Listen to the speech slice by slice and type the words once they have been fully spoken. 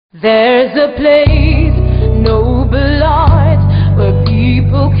There's a place, noble art, where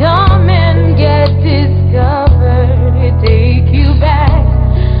people come and get discovered. It take you back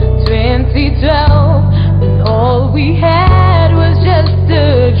 2012, when all we had was just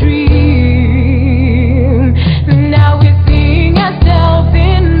a dream. Now we're seeing ourselves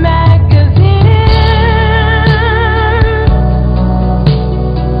in magazines,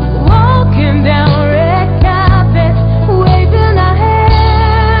 walking down red carpets, waving our hands.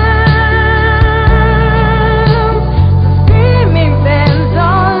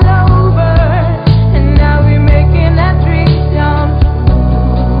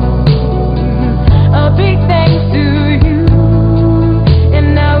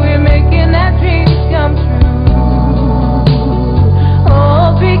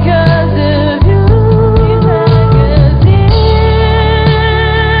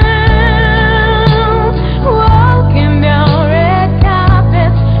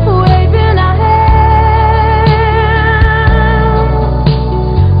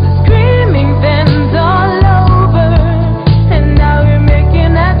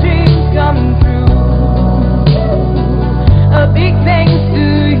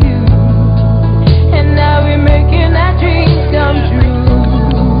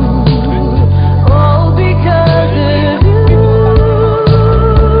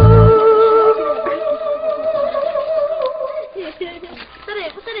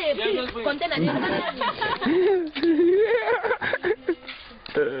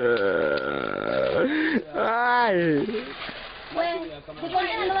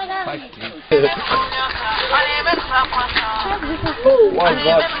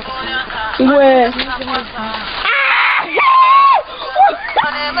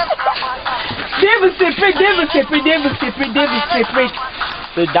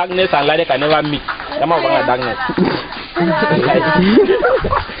 The darkness and light can never meet. Come on, darkness.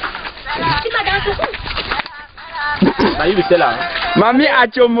 Now you be tell her. Mami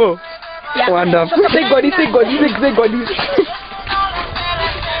Achomo. Wonderful. Say God, say God, say God.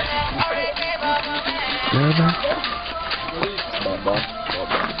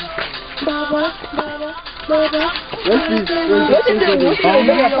 Baba.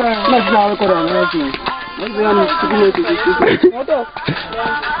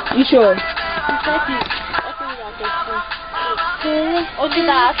 You sure?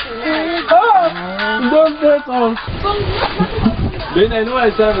 Don't say so. Then I know I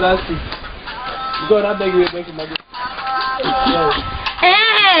serve last week. God, I beg you, make him money.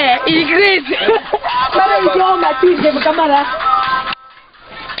 Eh, it's great.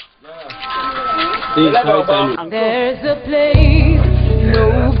 There's a place,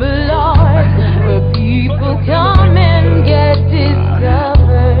 noble art, where people come and get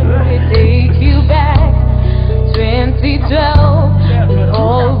discovered. It take you back 2012, when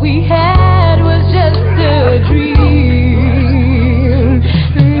all we had was just a dream.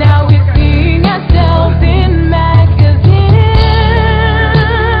 Now we're seeing ourselves in magazines,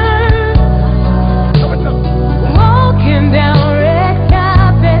 walking down red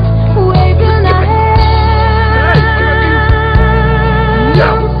carpets, waving our hands.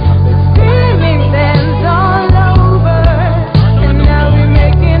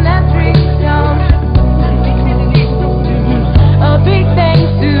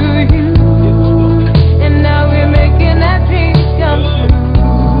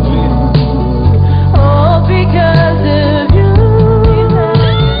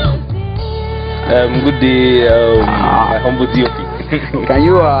 Good day, my humble DOP. Can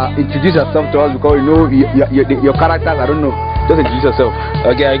you introduce yourself to us, because you know your characters? I don't know. Just introduce yourself.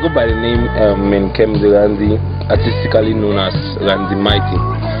 Okay, I go by the name Menkem Randy, artistically known as Randy Mighty,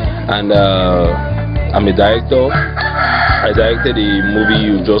 and I'm a director. I directed the movie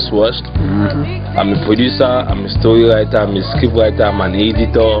you just watched. I'm a producer, I'm a story writer, I'm a script writer, I'm an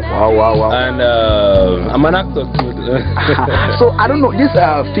editor. Wow. And I'm an actor too. So I don't know this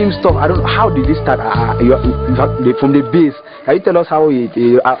film stuff. I don't know, how did this start? From the base. Can you tell us how it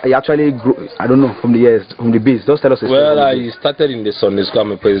actually grew? I don't know, from the base. Just tell us. Well, I started in the Sunday school.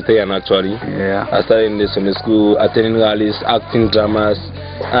 I'm a Presbyterian actually. Yeah. I started in the Sunday school, attending rallies, acting dramas,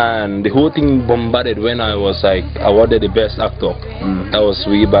 and the whole thing bombarded when I was like awarded the best actor. That was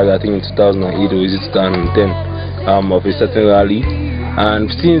way back, I think in 2008 or is it 2010, of a certain rally.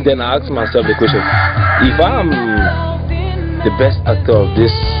 And since then I asked myself the question, if I'm the best actor of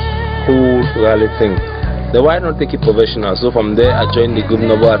this whole rally thing, then why not take it professional? So from there I joined the group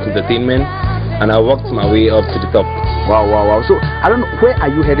Noble Art Entertainment, and I worked my way up to the top. Wow. So I don't know, where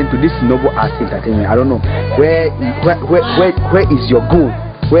are you heading to this Noble Art Entertainment? I don't know. Where is your goal?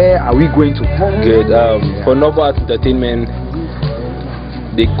 Where are we going to? Good. For Noble Art Entertainment,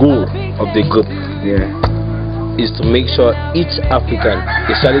 the goal of the group is to make sure each African,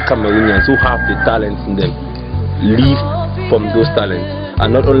 especially Cameroonians who have the talents in them, live from those talents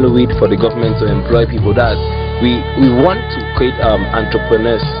and not only wait for the government to employ people. That we want to create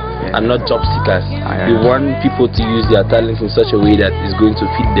entrepreneurs and not job seekers. We want people to use their talents in such a way that is going to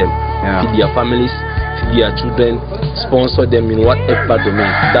feed them, feed their families, feed their children, sponsor them in whatever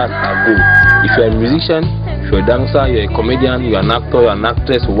domain. That's our goal. If you're a musician, if you're a dancer, you're a comedian, you're an actor, you're an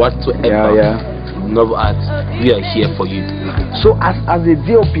actress, whatsoever, Noble Arts, we are here for you. So as a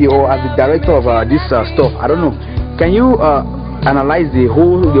DOP or as the director of this stuff, I don't know, can you analyze the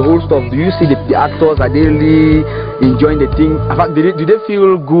whole stuff? Do you see the actors, are they really enjoying the thing? In fact, do they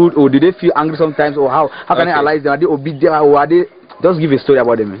feel good or do they feel angry sometimes, or how can I analyze them? Are they obedient or are they? Just give a story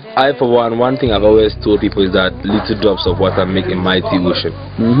about them. I, for one thing I've always told people is that little drops of water make a mighty ocean.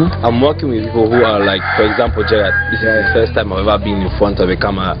 I'm working with people who are like, for example, Gerard. This is the first time I've ever been in front of a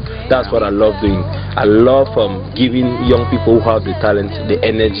camera. That's what I love doing. I love giving young people who have the talent the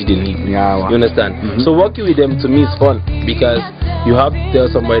energy they need. You understand? So working with them to me is fun because you have to tell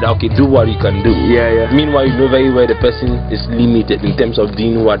somebody that, okay, do what you can do. Meanwhile, you know very well the person is limited in terms of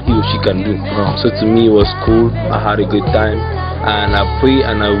doing what he or she can do. So to me it was cool. I had a good time. And I pray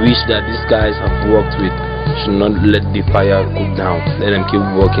and I wish that these guys I've worked with should not let the fire go down. Let them keep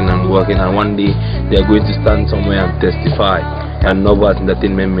working and working, and one day they are going to stand somewhere and testify. And Noble Arts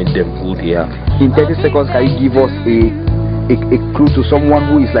Entertainment made them who they are. In 30 seconds, can you give us a clue to someone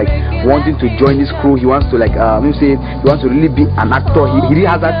who is like wanting to join this crew? He wants to like say he wants to really be an actor. He really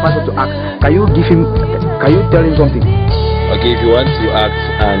has that passion to act. Can you tell him something? Okay, if you want to act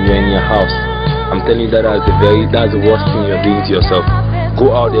and you're in your house, I'm telling you that's the worst thing you're doing to yourself.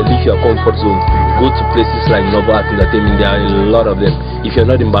 Go out there, leave your comfort zone. Go to places like Noble Arts Entertainment. There are a lot of them. If you're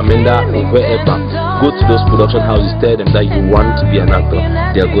not in Bamenda or wherever, go to those production houses. Tell them that you want to be an actor.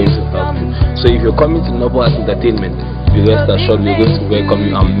 They are going to help you. So if you're coming to Noble Arts Entertainment, be rest assured we're going to welcome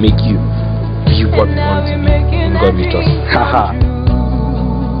you and make you be what you want to be. In God we trust.